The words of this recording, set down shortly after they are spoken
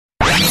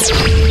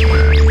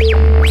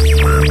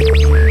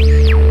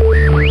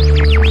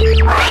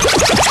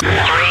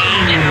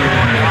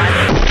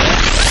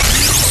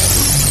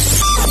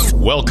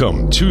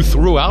Welcome to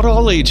Throughout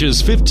All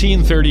Ages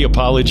 1530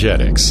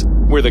 Apologetics,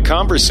 where the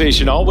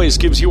conversation always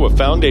gives you a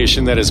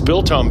foundation that is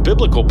built on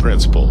biblical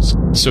principles,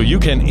 so you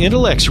can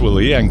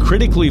intellectually and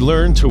critically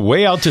learn to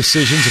weigh out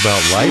decisions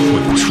about life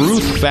with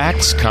truth,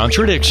 facts,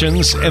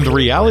 contradictions, and the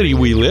reality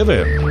we live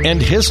in,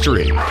 and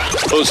history.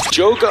 Host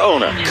Joe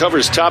Gaona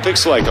covers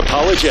topics like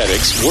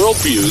apologetics,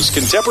 worldviews,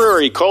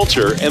 contemporary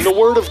culture, and the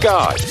Word of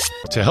God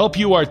to help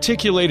you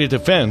articulate a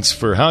defense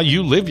for how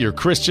you live your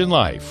Christian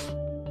life.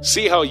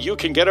 See how you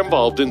can get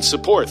involved and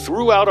support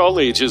Throughout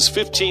All Ages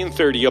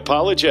 1530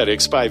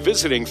 Apologetics by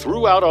visiting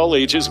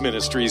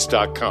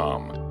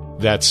throughoutallagesministries.com.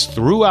 That's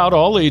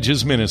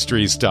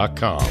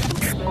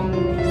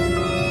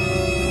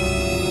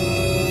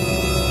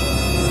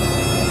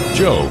throughoutallagesministries.com.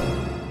 Joe,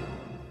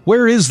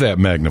 where is that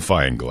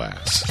magnifying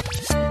glass?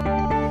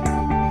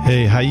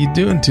 Hey, how you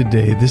doing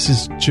today? This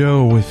is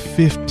Joe with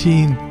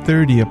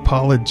 1530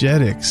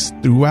 Apologetics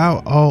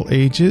Throughout All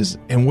Ages,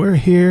 and we're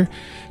here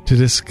to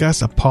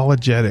discuss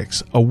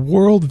apologetics, a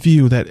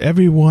worldview that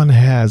everyone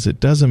has. It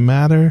doesn't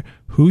matter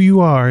who you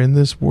are in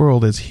this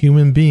world as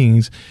human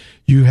beings,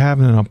 you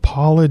have an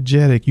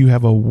apologetic, you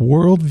have a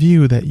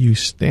worldview that you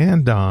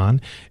stand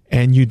on,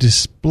 and you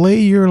display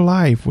your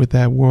life with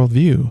that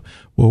worldview.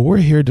 Well, we're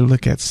here to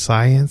look at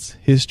science,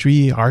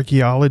 history,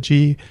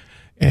 archaeology,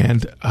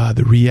 and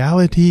the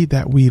reality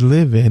that we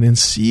live in, and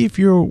see if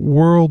your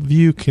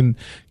worldview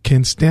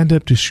can stand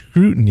up to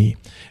scrutiny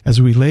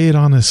as we lay it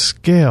on a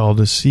scale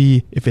to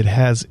see if it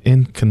has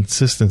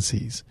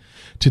inconsistencies.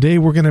 Today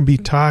we're going to be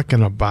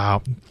talking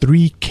about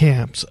three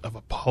camps of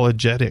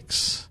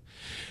apologetics.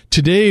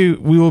 Today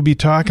we will be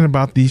talking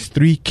about these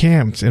three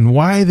camps and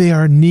why they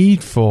are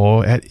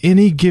needful at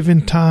any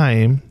given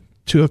time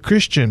to a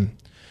Christian.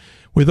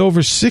 With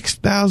over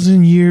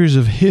 6,000 years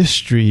of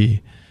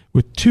history,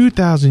 with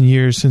 2,000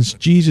 years since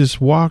Jesus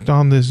walked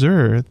on this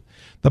earth,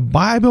 the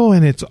Bible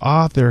and its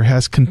author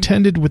has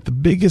contended with the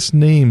biggest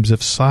names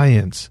of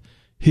science,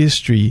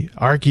 history,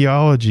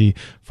 archaeology,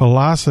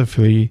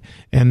 philosophy,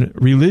 and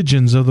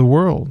religions of the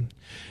world.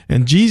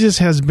 And Jesus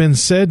has been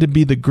said to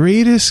be the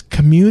greatest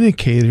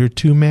communicator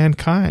to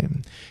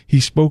mankind. He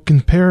spoke in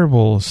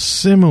parables,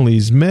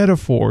 similes,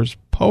 metaphors,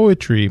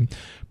 poetry,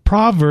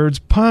 proverbs,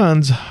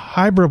 puns,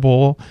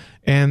 hyperbole,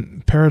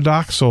 and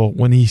paradoxal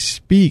when he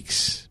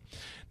speaks.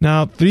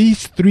 Now,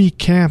 these three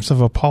camps of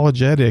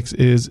apologetics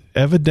is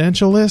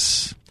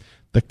evidentialists,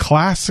 the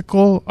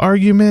classical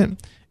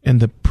argument, and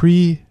the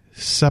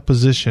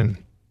presupposition.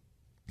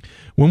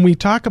 When we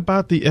talk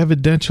about the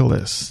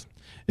evidentialists,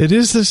 it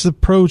is this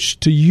approach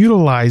to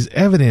utilize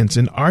evidence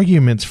and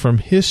arguments from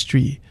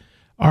history,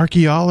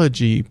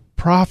 archaeology,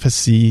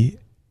 prophecy,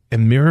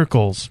 and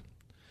miracles.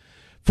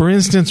 For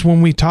instance,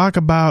 when we talk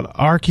about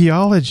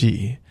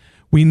archaeology,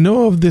 we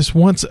know of this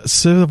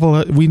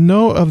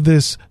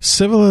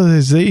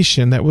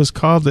civilization that was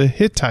called the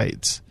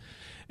Hittites,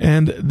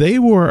 and they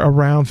were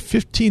around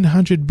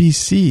 1500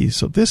 BC.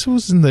 So this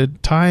was in the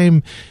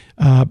time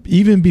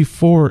even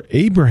before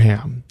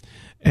Abraham,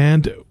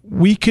 and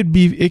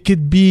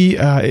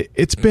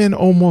it's been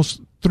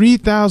almost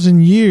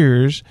 3,000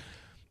 years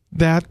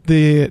that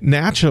the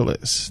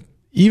naturalists,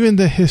 even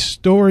the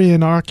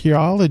historian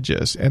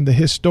archaeologists and the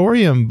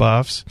historian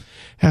buffs,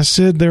 has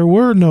said there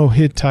were no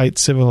Hittite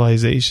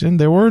civilization.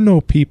 There were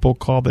no people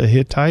called the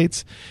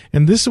Hittites.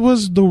 And this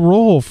was the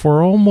role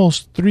for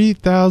almost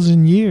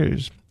 3,000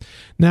 years.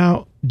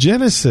 Now,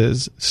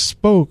 Genesis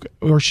spoke,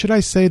 or should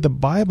I say the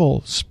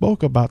Bible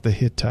spoke about the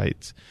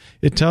Hittites.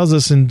 It tells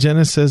us in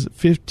Genesis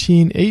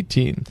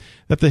 15:18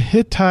 that the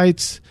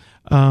Hittites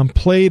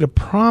played a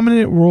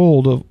prominent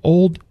role of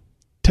Old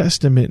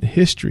Testament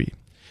history.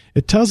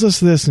 It tells us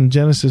this in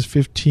Genesis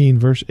 15,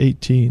 verse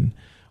 18.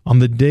 On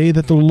the day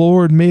that the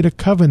Lord made a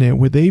covenant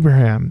with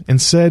Abraham and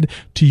said,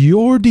 to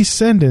your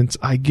descendants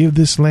I give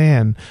this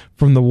land,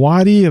 from the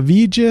Wadi of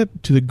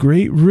Egypt to the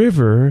great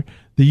river,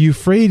 the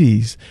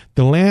Euphrates,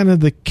 the land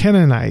of the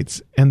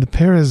Canaanites and the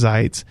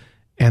Perizzites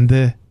and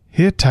the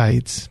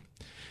Hittites.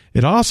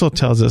 It also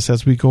tells us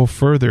as we go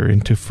further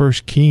into 1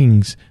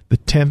 Kings, the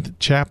 10th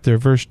chapter,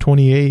 verse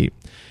 28,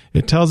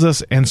 it tells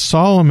us, and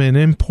Solomon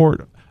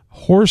import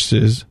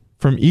horses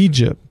from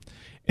Egypt,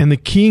 and the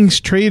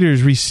king's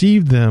traders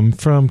received them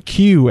from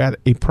Q at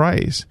a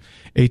price.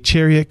 A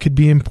chariot could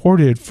be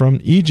imported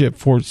from Egypt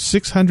for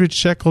 600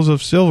 shekels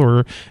of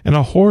silver, and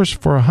a horse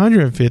for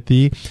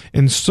 150,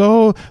 and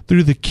so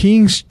through the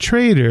king's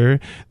trader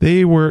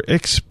they were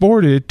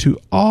exported to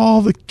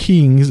all the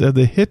kings of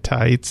the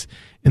Hittites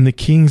and the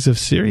kings of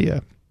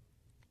Syria.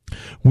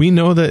 We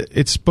know that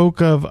it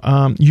spoke of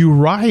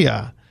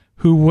Uriah,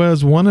 who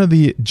was one of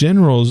the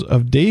generals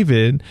of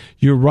David.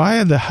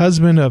 Uriah, the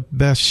husband of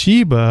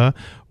Bathsheba,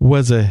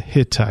 was a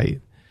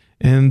Hittite.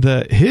 And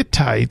the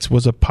Hittites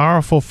was a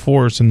powerful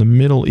force in the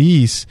Middle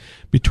East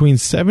between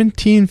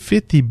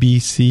 1750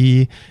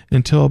 BC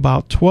until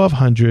about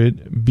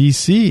 1200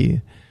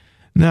 BC.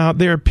 Now,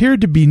 there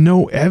appeared to be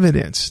no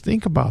evidence.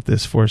 Think about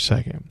this for a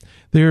second.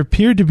 There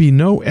appeared to be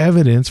no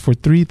evidence for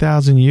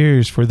 3,000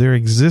 years for their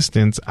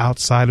existence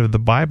outside of the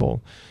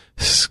Bible.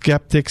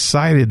 Skeptics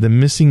cited the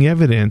missing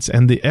evidence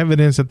and the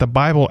evidence that the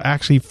Bible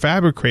actually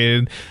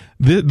fabricated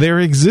their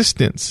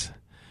existence.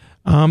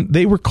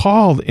 They were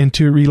called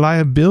into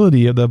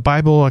reliability of the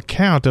Bible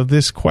account of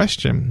this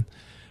question.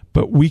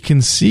 But we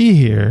can see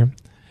here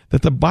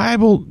that the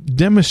Bible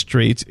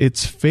demonstrates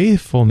its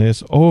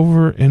faithfulness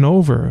over and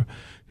over.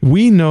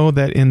 We know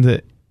that in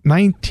the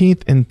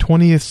 19th and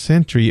 20th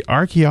century,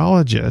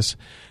 archaeologists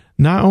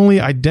not only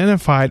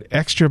identified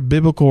extra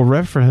biblical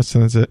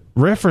references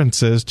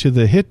to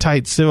the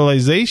Hittite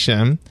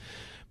civilization,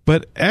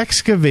 but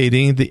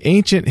excavating the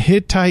ancient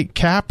Hittite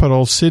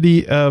capital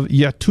city of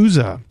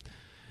Yatuza.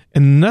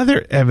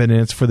 Another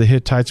evidence for the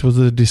Hittites was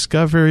the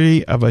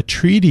discovery of a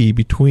treaty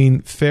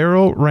between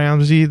Pharaoh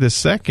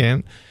Ramses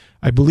II,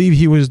 I believe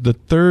he was the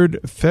third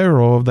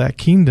pharaoh of that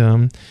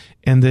kingdom,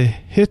 and the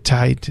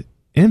Hittite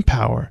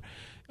Empire.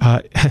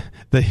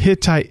 The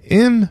Hittite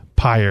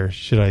Empire,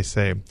 should I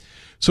say.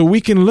 So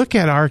we can look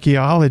at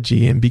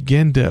archaeology and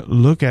begin to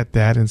look at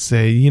that and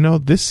say,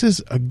 this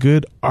is a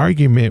good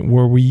argument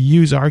where we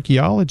use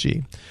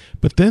archaeology.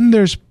 But then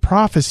there's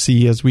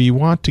prophecy as we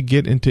want to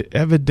get into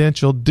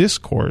evidential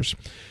discourse.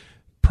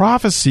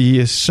 Prophecy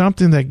is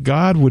something that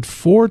God would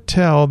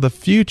foretell the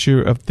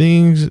future of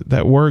things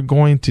that were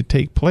going to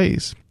take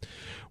place.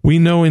 We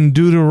know in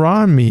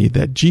Deuteronomy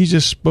that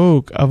Jesus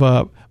spoke of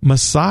a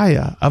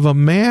Messiah, of a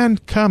man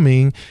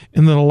coming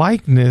in the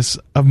likeness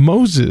of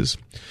Moses.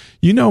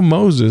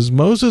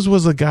 Moses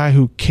was a guy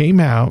who came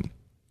out.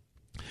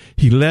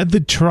 He led the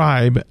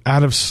tribe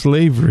out of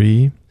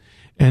slavery,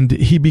 and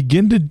he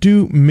began to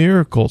do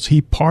miracles.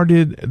 He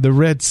parted the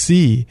Red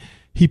Sea.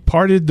 He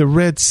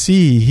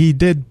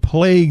did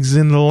plagues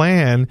in the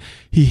land.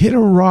 He hit a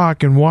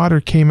rock and water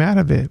came out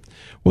of it.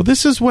 Well,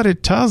 this is what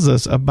it tells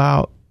us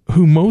about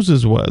who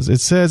Moses was.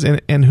 It says,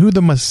 and who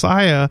the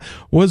Messiah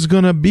was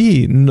going to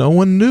be. No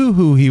one knew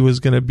who he was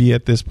going to be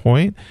at this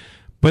point.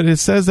 But it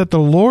says that the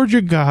Lord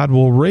your God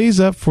will raise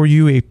up for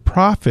you a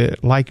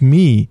prophet like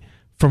me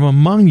from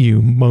among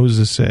you,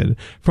 Moses said,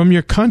 from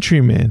your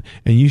countrymen,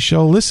 and you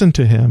shall listen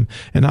to him.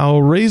 And I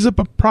will raise up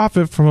a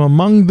prophet from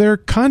among their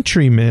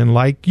countrymen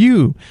like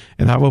you,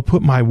 and I will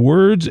put my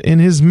words in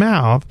his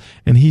mouth,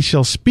 and he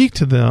shall speak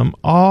to them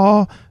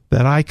all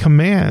that I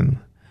command.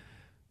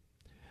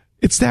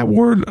 It's that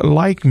word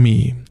like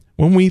me.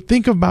 When we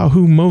think about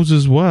who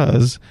Moses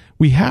was,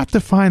 we have to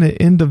find an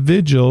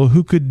individual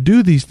who could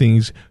do these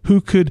things,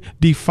 who could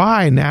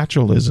defy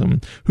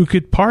naturalism, who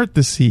could part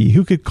the sea,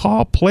 who could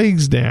call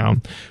plagues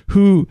down,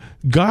 who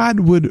God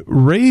would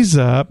raise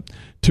up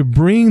to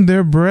bring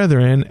their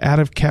brethren out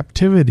of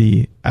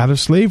captivity, out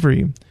of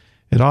slavery.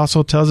 It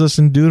also tells us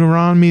in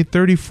Deuteronomy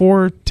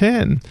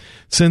 34:10,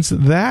 since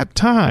that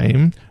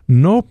time,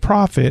 no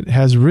prophet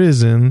has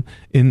risen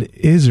in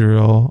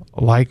Israel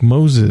like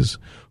Moses,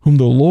 whom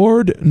the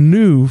Lord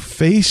knew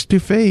face to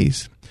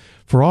face.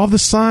 For all the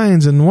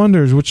signs and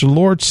wonders which the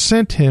Lord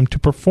sent him to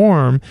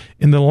perform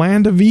in the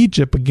land of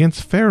Egypt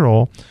against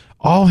Pharaoh,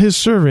 all his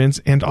servants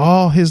and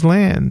all his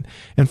land,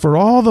 and for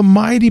all the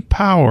mighty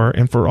power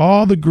and for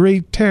all the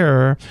great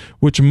terror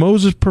which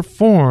Moses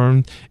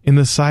performed in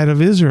the sight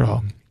of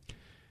Israel.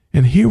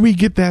 And here we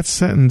get that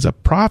sentence, a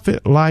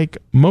prophet like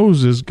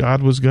Moses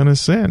God was going to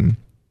send.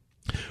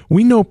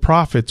 We know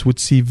prophets would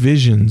see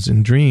visions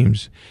and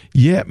dreams,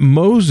 yet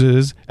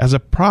Moses, as a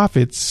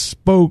prophet,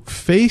 spoke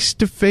face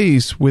to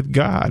face with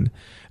God.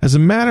 As a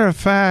matter of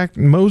fact,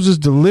 Moses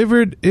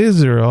delivered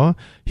Israel.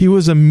 He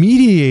was a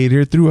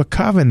mediator through a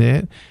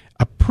covenant,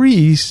 a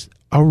priest,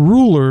 a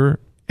ruler,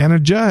 and a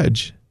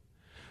judge.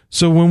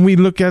 So when we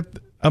look at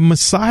a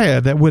Messiah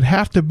that would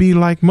have to be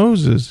like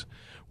Moses,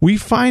 we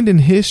find in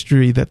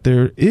history that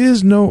there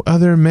is no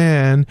other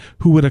man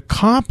who would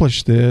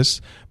accomplish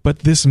this but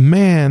this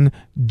man,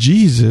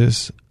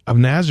 Jesus of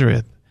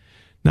Nazareth.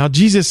 Now,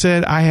 Jesus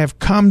said, I have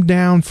come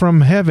down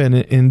from heaven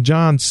in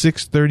John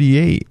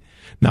 6:38,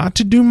 not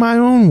to do my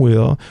own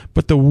will,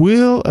 but the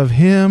will of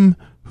him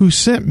who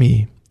sent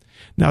me.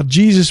 Now,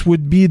 Jesus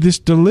would be this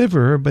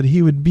deliverer, but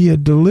he would be a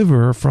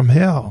deliverer from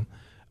hell,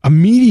 a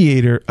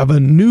mediator of a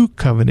new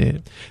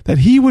covenant, that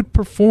he would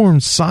perform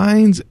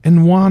signs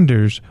and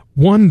wonders,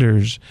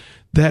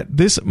 that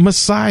this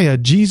Messiah,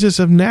 Jesus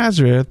of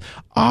Nazareth,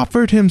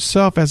 offered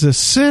himself as a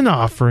sin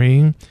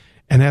offering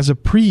and as a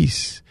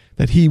priest,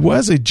 that he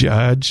was a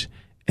judge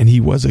and he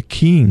was a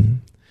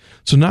king.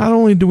 So not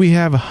only do we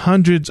have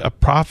hundreds of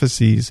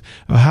prophecies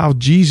of how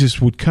Jesus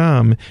would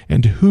come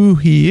and who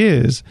he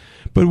is,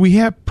 but we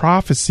have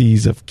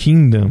prophecies of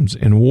kingdoms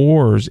and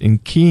wars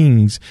and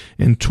kings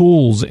and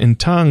tools and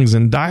tongues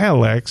and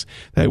dialects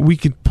that we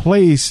could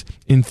place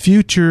in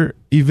future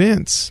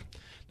events.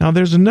 Now,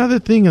 there's another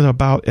thing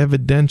about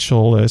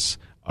evidentialist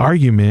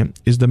argument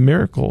is the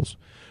miracles.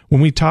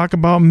 When we talk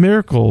about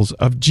miracles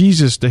of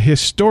Jesus, the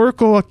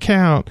historical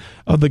account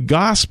of the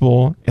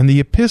gospel and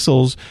the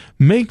epistles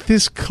make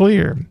this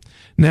clear.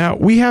 Now,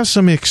 we have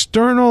some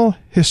external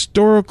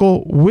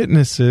historical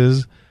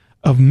witnesses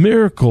of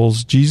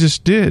miracles Jesus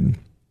did.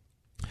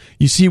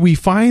 You see, we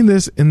find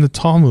this in the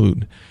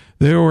Talmud.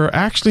 There were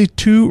actually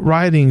two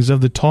writings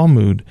of the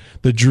Talmud,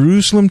 the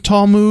Jerusalem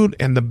Talmud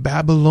and the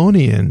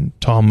Babylonian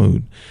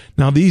Talmud.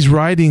 Now, these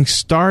writings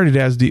started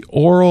as the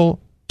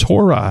oral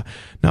Torah.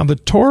 Now, the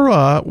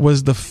Torah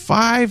was the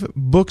 5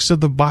 books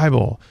of the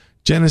Bible: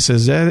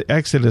 Genesis,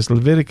 Exodus,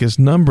 Leviticus,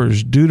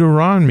 Numbers,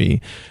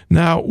 Deuteronomy.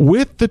 Now,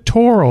 with the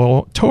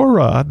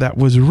Torah that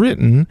was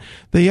written,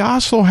 they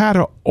also had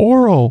an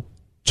oral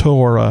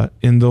Torah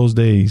in those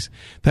days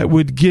that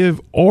would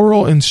give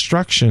oral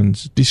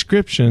instructions,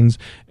 descriptions,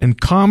 and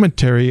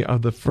commentary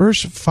of the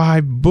first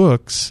 5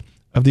 books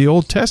of the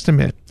Old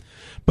Testament.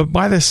 But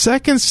by the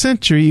 2nd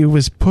century, it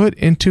was put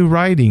into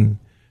writing,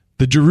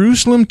 the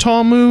Jerusalem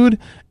Talmud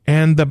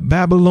and the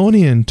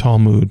Babylonian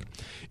Talmud.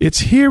 It's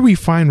here we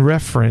find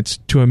reference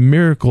to a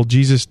miracle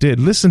Jesus did.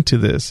 Listen to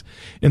this.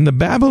 In the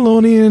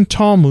Babylonian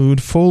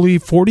Talmud, Folio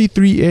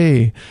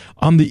 43a,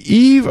 on the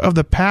eve of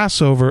the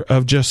Passover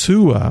of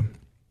Joshua,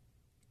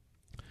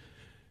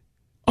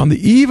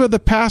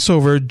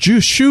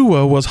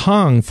 Joshua was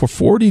hung for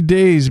 40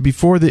 days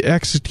before the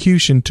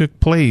execution took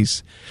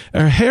place.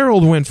 A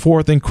herald went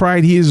forth and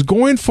cried, "He is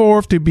going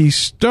forth to be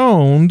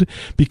stoned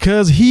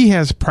because he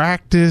has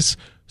practiced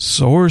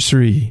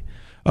sorcery."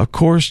 Of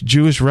course,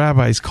 Jewish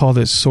rabbis called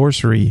it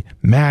sorcery,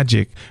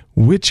 magic,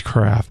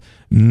 witchcraft.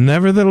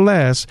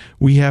 Nevertheless,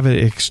 we have an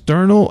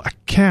external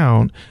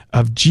account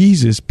of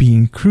Jesus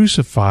being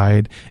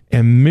crucified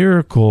and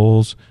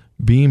miracles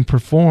being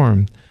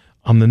performed.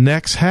 On the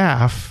next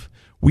half,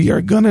 we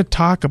are going to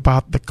talk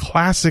about the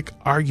classic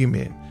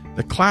argument,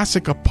 the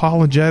classic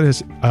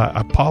apologetics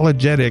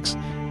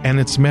and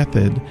its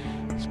method.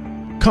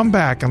 Come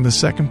back on the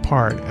second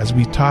part as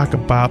we talk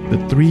about the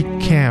 3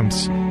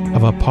 camps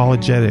of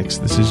apologetics.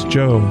 This is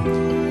Joe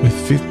with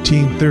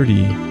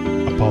 1530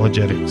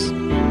 Apologetics.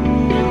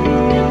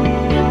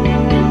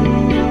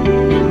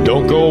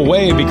 Don't go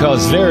away,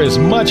 because there is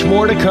much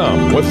more to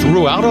come with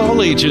Throughout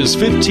All Ages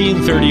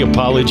 1530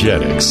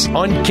 Apologetics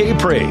on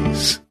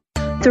K-Praise.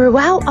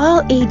 Throughout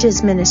All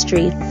Ages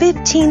Ministry,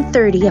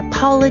 1530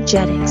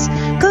 Apologetics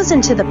goes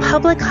into the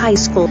public high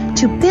school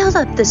to build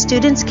up the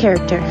student's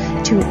character,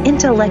 to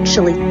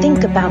intellectually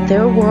think about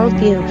their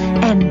worldview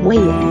and weigh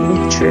it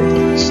with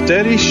truth.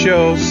 Studies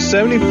show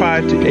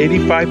 75 to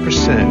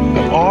 85%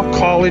 of all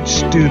college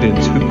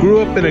students who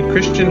grew up in a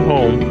Christian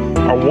home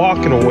are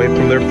walking away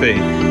from their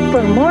faith.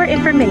 For more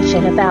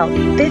information about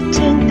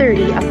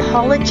 1530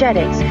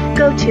 Apologetics,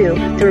 go to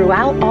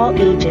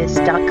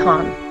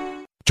throughoutallages.com.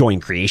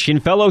 Join Creation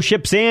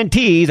Fellowship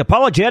Santee's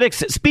Apologetics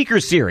Speaker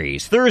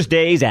Series,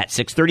 Thursdays at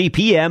 6:30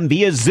 p.m.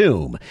 via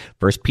Zoom.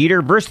 1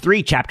 Peter verse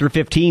 3, chapter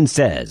 15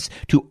 says,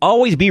 "To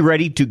always be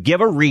ready to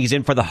give a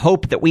reason for the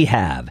hope that we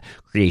have."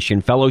 Creation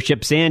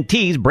Fellowship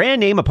Santee's brand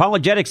name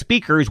apologetic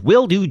speakers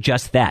will do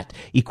just that.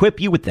 Equip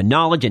you with the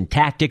knowledge and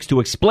tactics to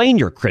explain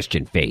your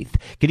Christian faith.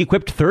 Get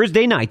equipped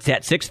Thursday nights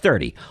at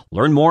 6:30.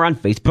 Learn more on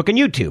Facebook and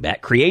YouTube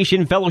at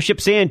Creation Fellowship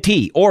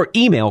Santee, or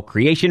email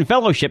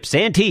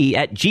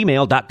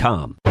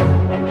creationfellowshipsantee@gmail.com.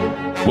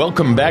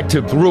 Welcome back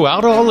to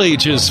Throughout All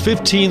Ages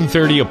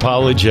 1530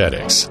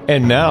 Apologetics.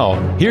 And now,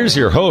 here's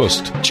your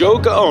host, Joe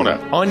Gaona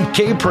on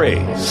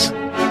K-Praise.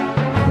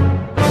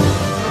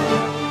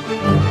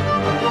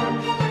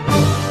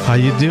 How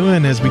you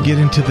doing? As we get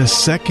into the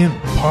second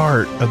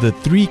part of the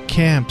 3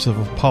 camps of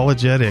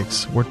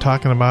apologetics, we're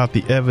talking about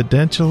the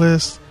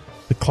evidentialist,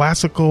 the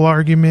classical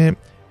argument,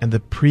 and the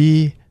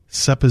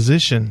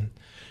presupposition.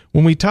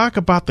 When we talk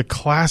about the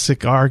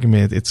classic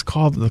argument, it's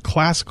called the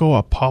classical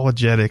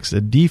apologetics, a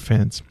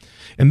defense.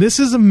 And this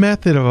is a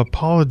method of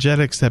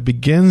apologetics that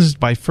begins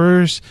by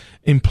first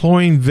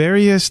employing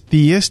various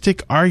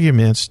theistic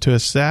arguments to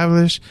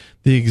establish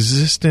the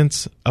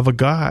existence of a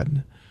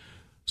God.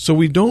 So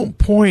we don't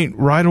point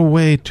right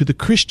away to the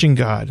Christian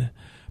God,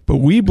 but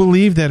we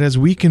believe that as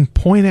we can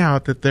point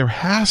out that there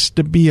has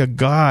to be a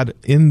God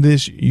in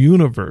this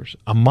universe,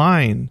 a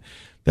mind,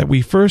 that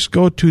we first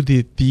go to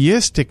the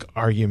theistic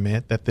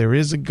argument that there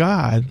is a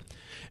God,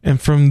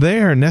 and from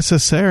there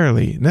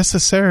necessarily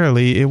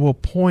it will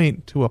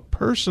point to a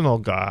personal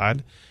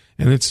God,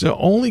 and it's the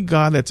only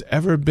God that's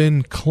ever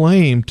been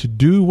claimed to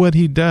do what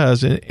he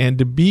does and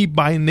to be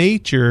by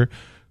nature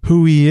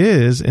who he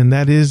is, and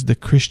that is the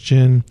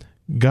Christian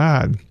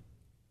God.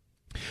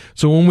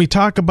 So when we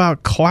talk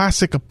about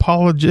classic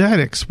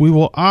apologetics, we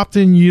will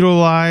often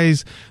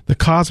utilize the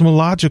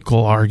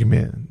cosmological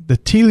argument, the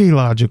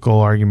teleological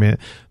argument,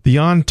 the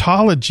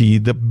ontology,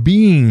 the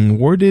being.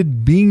 Where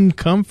did being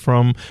come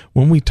from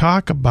when we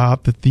talk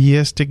about the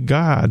theistic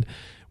God?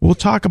 We'll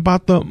talk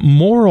about the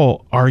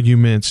moral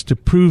arguments to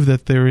prove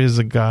that there is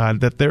a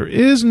God, that there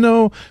is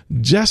no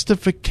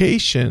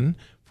justification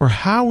for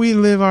how we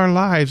live our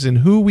lives and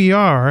who we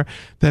are,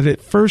 that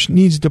it first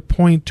needs to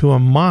point to a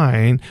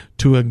mind,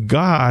 to a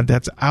God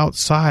that's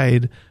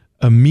outside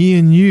of me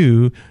and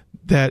you,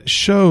 that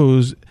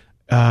shows,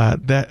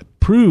 that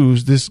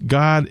proves this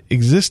God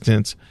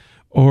existence,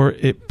 or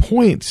it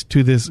points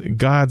to this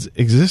God's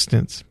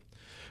existence.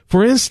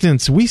 For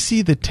instance, we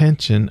see the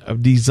tension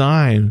of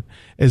design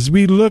as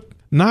we look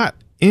not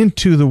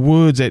into the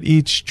woods at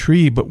each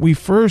tree, but we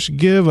first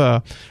give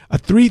a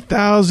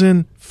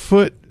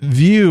 3,000-foot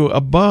view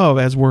above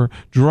as we're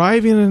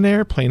driving an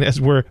airplane,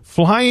 as we're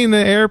flying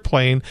an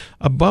airplane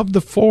above the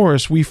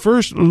forest. We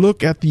first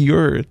look at the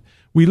earth.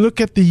 We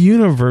look at the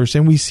universe,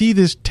 and we see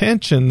this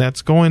tension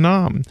that's going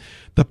on.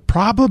 The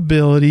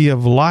probability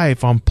of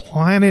life on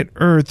planet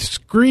Earth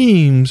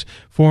screams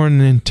for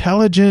an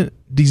intelligent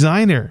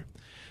designer.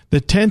 The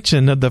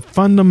tension of the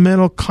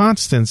fundamental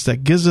constants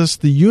that gives us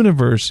the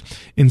universe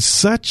in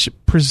such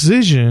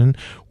precision,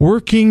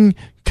 working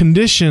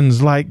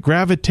conditions like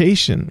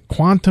gravitation,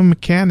 quantum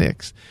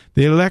mechanics,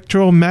 the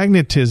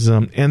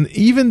electromagnetism, and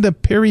even the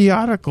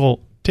periodical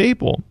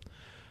table.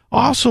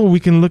 Also, we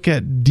can look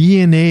at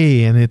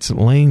DNA and its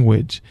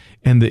language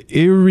and the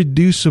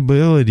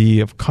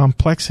irreducibility of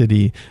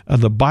complexity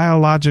of the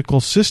biological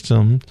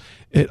system.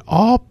 It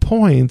all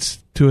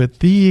points to a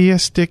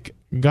theistic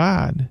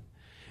God.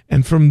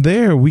 And from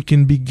there, we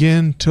can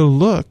begin to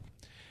look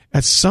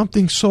at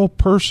something so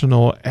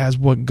personal as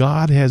what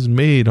God has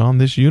made on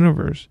this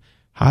universe.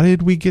 How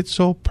did we get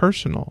so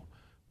personal?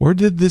 Where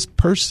did this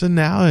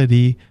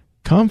personality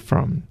come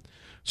from?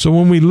 So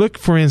when we look,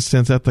 for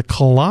instance, at the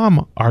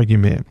Kalam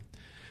argument,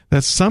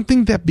 that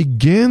something that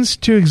begins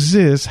to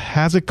exist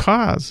has a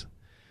cause.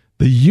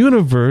 The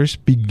universe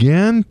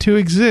began to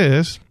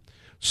exist,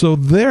 so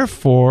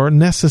therefore,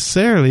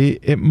 necessarily,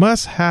 it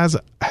must have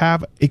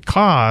a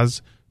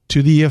cause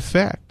to the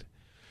effect.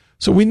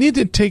 So we need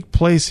to take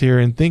place here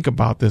and think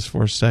about this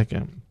for a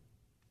second.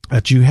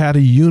 That you had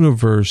a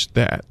universe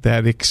that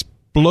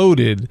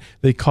exploded.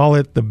 They call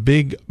it the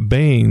Big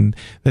Bang.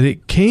 That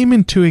it came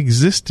into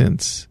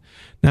existence.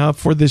 Now,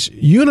 for this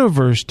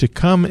universe to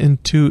come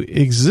into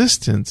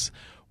existence,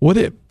 what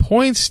it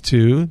points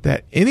to,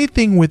 that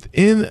anything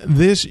within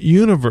this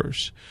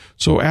universe,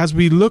 so as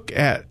we look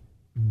at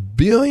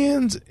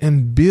billions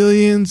and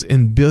billions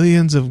and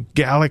billions of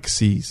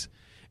galaxies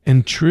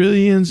and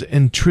trillions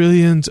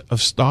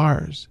of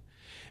stars,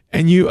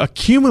 and you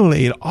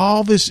accumulate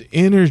all this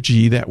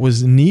energy that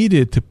was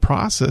needed to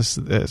process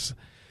this,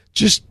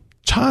 just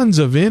tons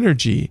of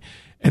energy.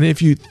 And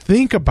if you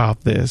think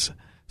about this,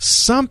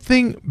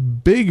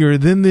 something bigger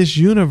than this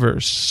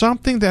universe,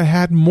 something that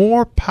had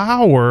more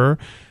power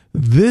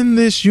than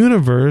this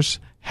universe,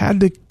 had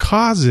to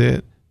cause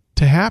it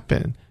to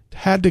happen,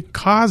 had to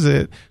cause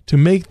it to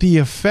make the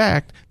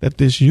effect that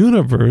this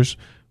universe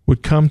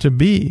would come to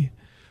be.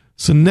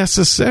 So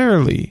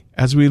necessarily,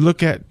 as we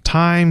look at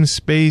time,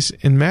 space,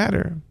 and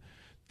matter,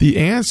 the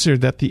answer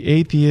that the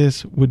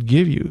atheist would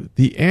give you,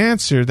 the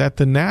answer that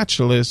the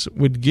naturalist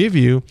would give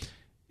you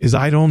is,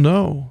 I don't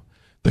know.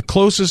 The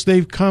closest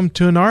they've come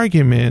to an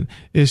argument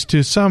is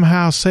to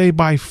somehow say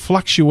by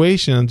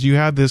fluctuations, you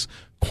have this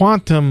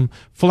quantum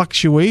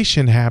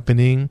fluctuation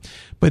happening.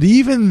 But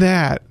even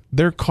that,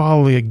 their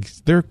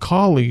colleagues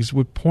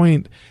would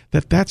point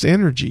that that's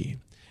energy,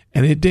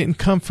 and it didn't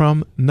come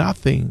from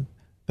nothing.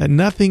 That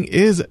nothing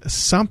is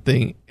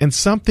something, and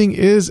something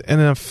is an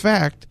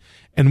effect,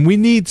 and we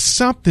need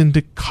something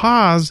to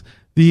cause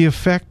the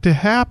effect to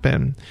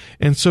happen.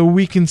 And so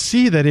we can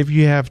see that if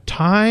you have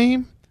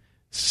time,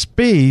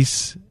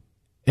 space,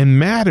 and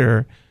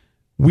matter,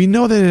 we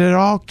know that it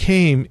all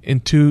came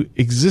into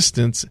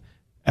existence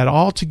at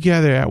all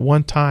together at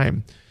one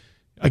time.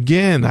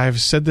 Again, I've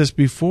said this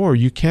before,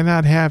 you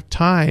cannot have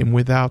time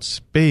without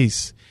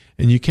space,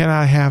 and you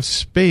cannot have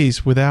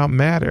space without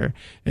matter,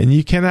 and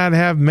you cannot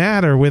have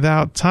matter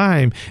without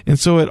time. And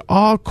so it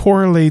all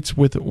correlates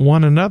with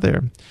one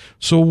another.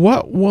 So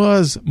what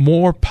was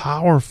more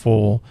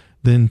powerful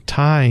than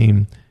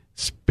time,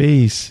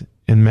 space,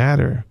 and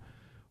matter?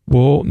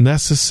 Well,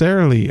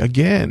 necessarily,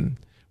 again,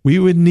 we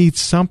would need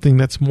something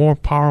that's more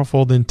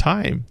powerful than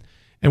time.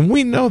 And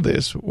we know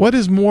this. What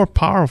is more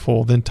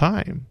powerful than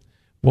time?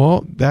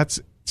 Well, that's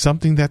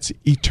something that's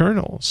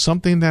eternal,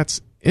 something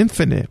that's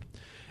infinite.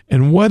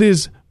 And what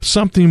is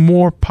something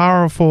more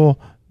powerful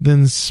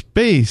than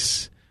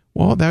space?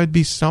 Well, that would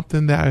be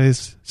something that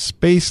is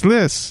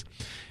spaceless.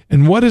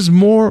 And what is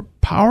more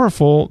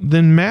powerful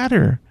than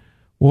matter?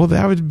 Well,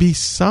 that would be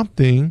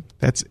something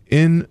that's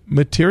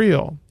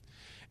immaterial.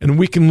 And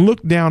we can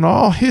look down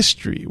all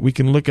history. We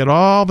can look at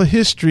all the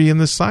history in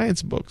the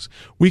science books.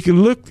 We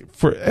can look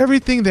for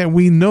everything that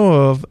we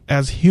know of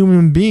as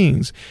human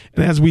beings.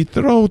 And as we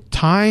throw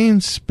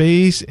time,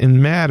 space,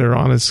 and matter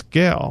on a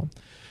scale,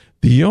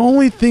 the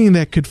only thing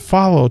that could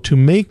follow to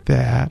make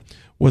that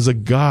was a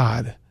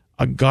God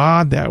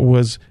that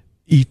was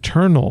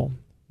eternal,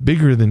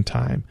 bigger than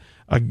time,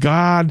 a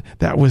God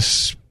that was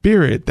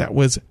spirit, that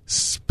was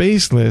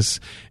spaceless,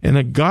 and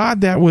a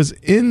God that was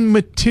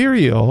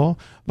immaterial,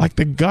 like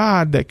the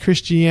God that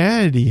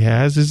Christianity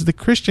has is the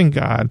Christian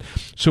God.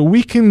 So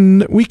we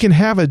can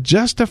have a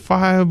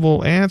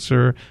justifiable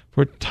answer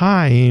for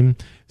time,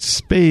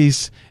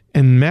 space,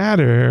 and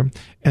matter,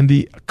 and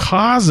the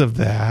cause of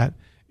that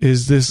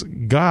is this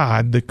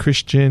God, the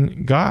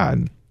Christian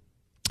God.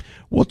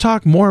 We'll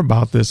talk more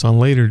about this on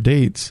later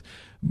dates.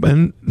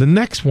 But the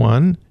next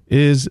one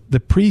is the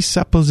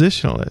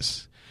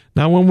presuppositionalist.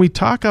 Now, when we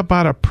talk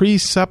about a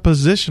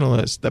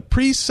presuppositionalist, the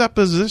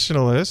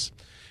presuppositionalist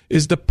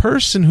is the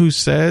person who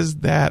says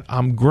that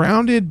I'm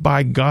grounded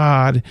by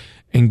God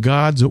and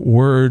God's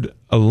word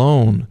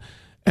alone,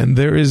 and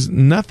there is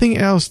nothing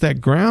else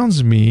that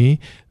grounds me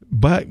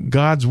but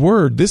God's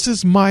word. This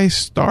is my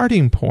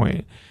starting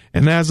point.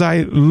 And as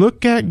I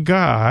look at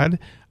God,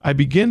 I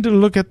begin to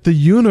look at the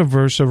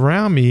universe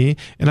around me,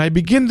 and I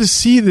begin to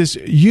see this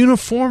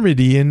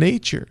uniformity in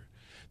nature,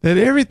 that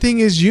everything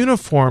is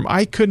uniform.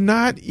 I could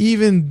not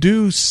even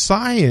do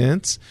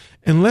science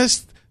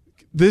unless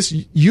this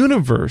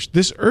universe,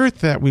 this earth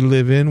that we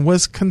live in,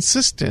 was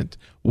consistent.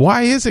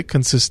 Why is it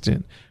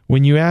consistent?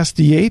 When you ask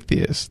the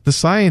atheist, the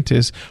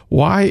scientist,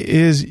 why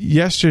is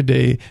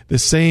yesterday the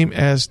same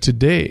as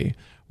today?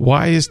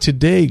 Why is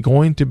today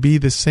going to be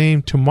the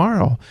same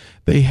tomorrow?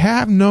 They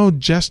have no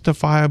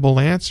justifiable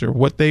answer.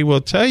 What they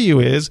will tell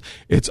you is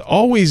it's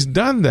always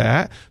done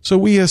that, so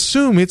we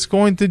assume it's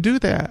going to do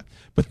that.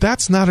 But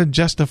that's not a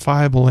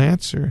justifiable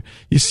answer.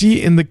 You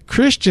see, and the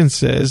Christian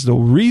says the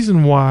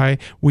reason why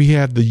we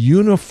have the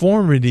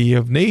uniformity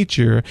of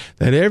nature,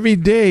 that every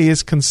day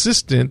is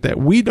consistent, that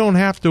we don't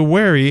have to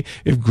worry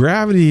if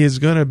gravity is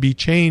going to be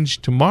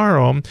changed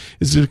tomorrow,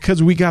 is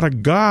because we got a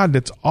God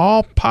that's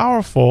all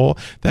powerful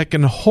that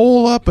can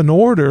hold up an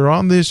order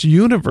on this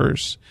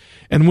universe.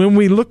 And when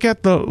we look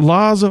at the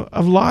laws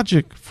of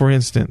logic, for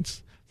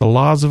instance, the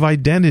laws of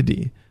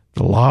identity,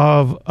 the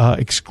law of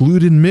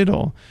excluded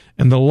middle,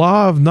 and the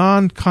law of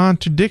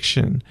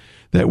non-contradiction,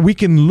 that we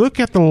can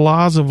look at the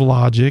laws of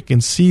logic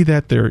and see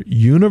that they're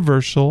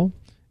universal,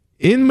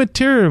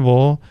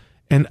 immaterial,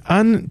 and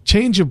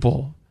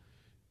unchangeable.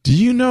 Do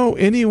you know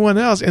anyone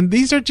else? And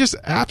these are just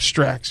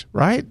abstracts,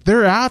 right?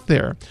 They're out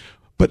there.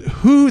 But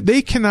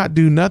they cannot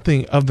do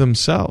nothing of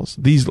themselves,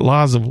 these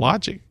laws of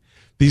logic.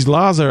 These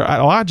laws of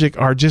logic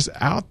are just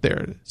out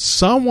there.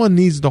 Someone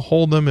needs to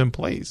hold them in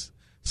place.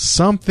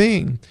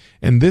 Something.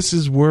 And this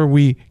is where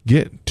we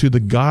get to the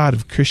God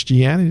of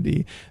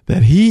Christianity,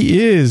 that he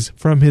is,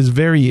 from his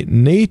very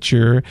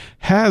nature,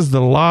 has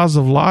the laws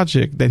of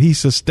logic, that he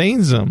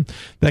sustains them,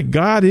 that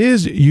God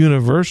is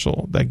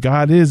universal, that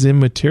God is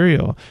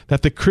immaterial,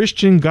 that the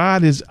Christian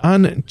God is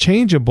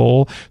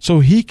unchangeable,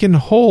 so he can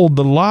hold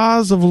the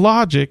laws of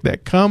logic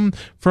that come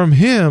from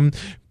him,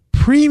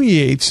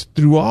 permeates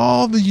through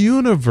all the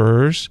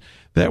universe,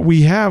 that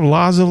we have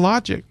laws of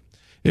logic.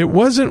 It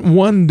wasn't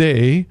one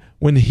day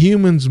when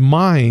humans'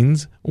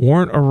 minds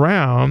weren't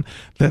around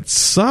that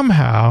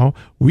somehow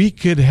we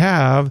could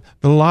have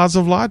the laws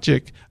of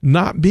logic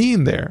not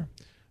being there.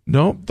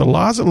 No, the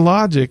laws of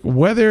logic,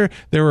 whether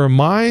there were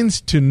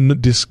minds to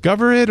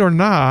discover it or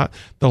not,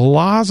 the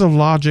laws of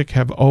logic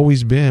have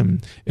always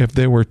been. If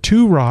there were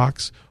two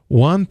rocks,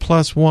 1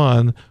 +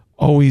 1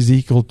 always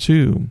equal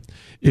 2.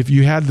 If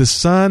you had the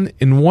sun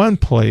in one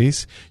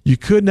place, you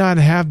could not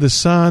have the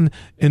sun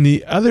in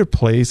the other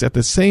place at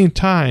the same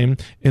time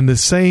in the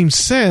same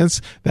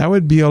sense. That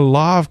would be a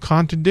law of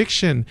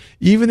contradiction.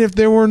 Even if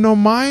there were no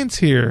minds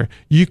here,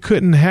 you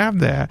couldn't have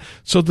that.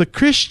 So the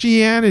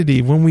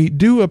Christianity, when we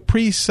do a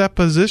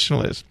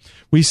presuppositionalist,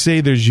 we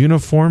say there's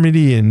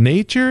uniformity in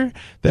nature,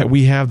 that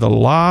we have the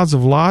laws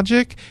of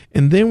logic,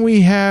 and then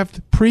we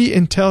have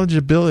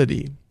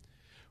pre-intelligibility.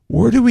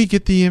 Where do we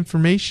get the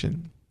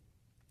information?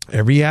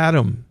 Every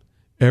atom,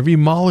 every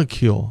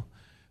molecule,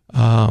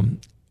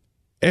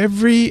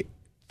 everything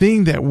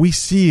that we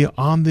see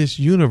on this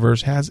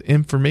universe has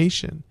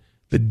information.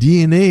 The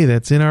DNA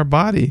that's in our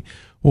body.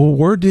 Well,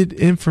 where did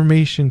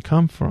information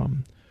come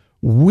from?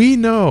 We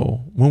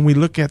know when we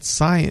look at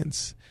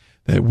science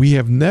that we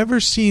have never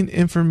seen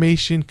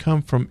information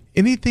come from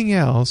anything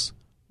else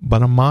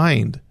but a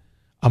mind.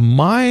 A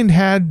mind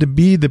had to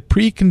be the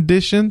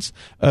preconditions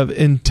of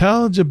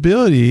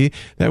intelligibility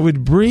that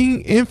would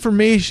bring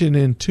information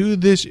into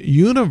this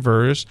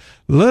universe,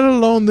 let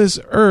alone this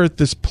earth,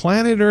 this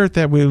planet Earth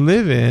that we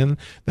live in,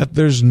 that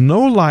there's no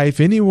life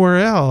anywhere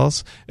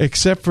else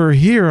except for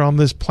here on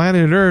this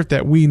planet Earth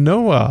that we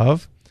know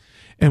of.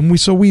 And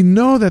so we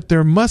know that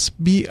there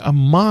must be a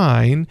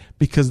mind,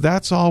 because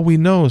that's all we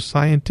know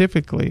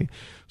scientifically.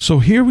 So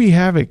here we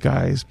have it,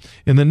 guys.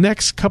 In the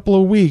next couple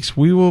of weeks,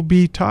 we will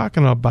be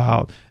talking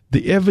about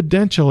the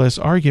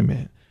evidentialist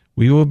argument.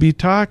 We will be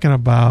talking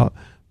about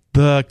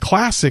the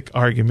classic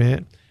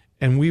argument,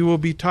 and we will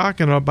be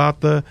talking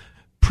about the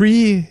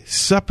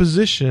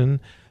presupposition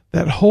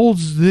that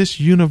holds this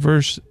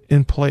universe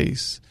in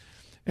place.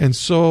 And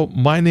so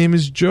my name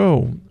is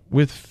Joe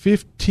with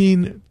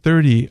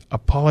 1530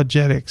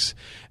 Apologetics,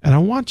 and I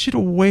want you to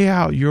weigh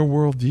out your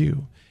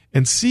worldview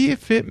and see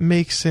if it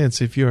makes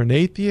sense. If you're an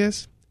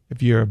atheist,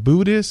 if you're a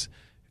Buddhist,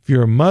 if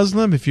you're a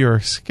Muslim, if you're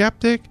a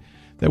skeptic,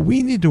 that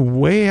we need to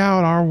weigh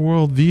out our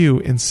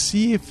worldview and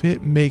see if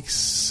it makes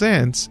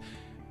sense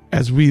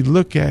as we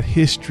look at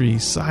history,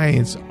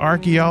 science,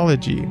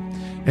 archaeology,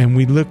 and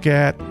we look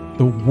at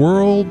the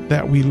world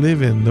that we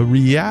live in, the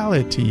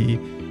reality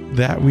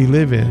that we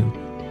live in.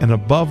 And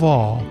above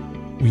all,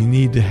 we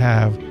need to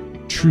have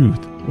truth.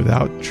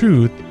 Without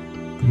truth,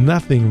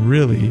 nothing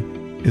really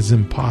is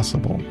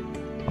impossible.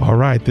 All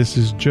right, this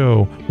is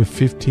Joe with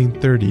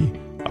 1530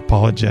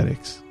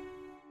 Apologetics.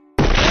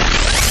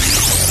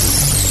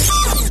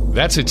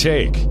 That's a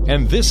take,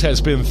 and this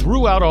has been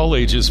Throughout All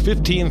Ages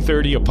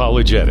 1530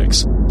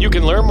 Apologetics. You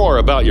can learn more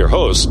about your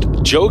host,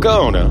 Joe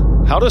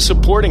Gaona, how to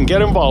support and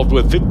get involved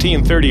with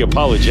 1530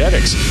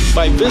 Apologetics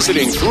by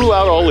visiting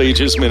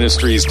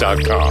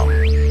throughoutallagesministries.com.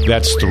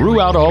 That's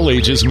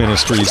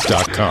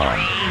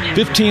throughoutallagesministries.com.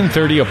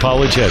 1530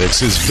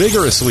 Apologetics is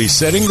vigorously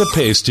setting the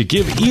pace to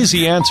give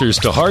easy answers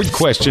to hard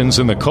questions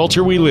in the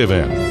culture we live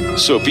in.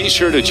 So be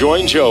sure to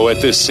join Joe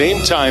at this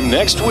same time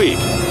next week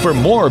for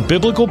more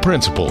biblical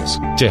principles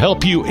to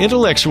help you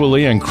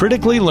intellectually and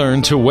critically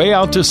learn to weigh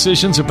out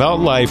decisions about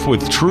life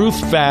with truth,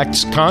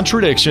 facts,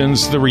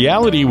 contradictions, the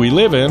reality we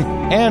live in,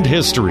 and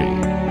history.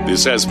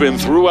 This has been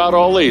Throughout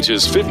All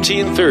Ages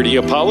 1530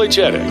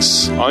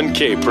 Apologetics on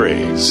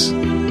K-Praise.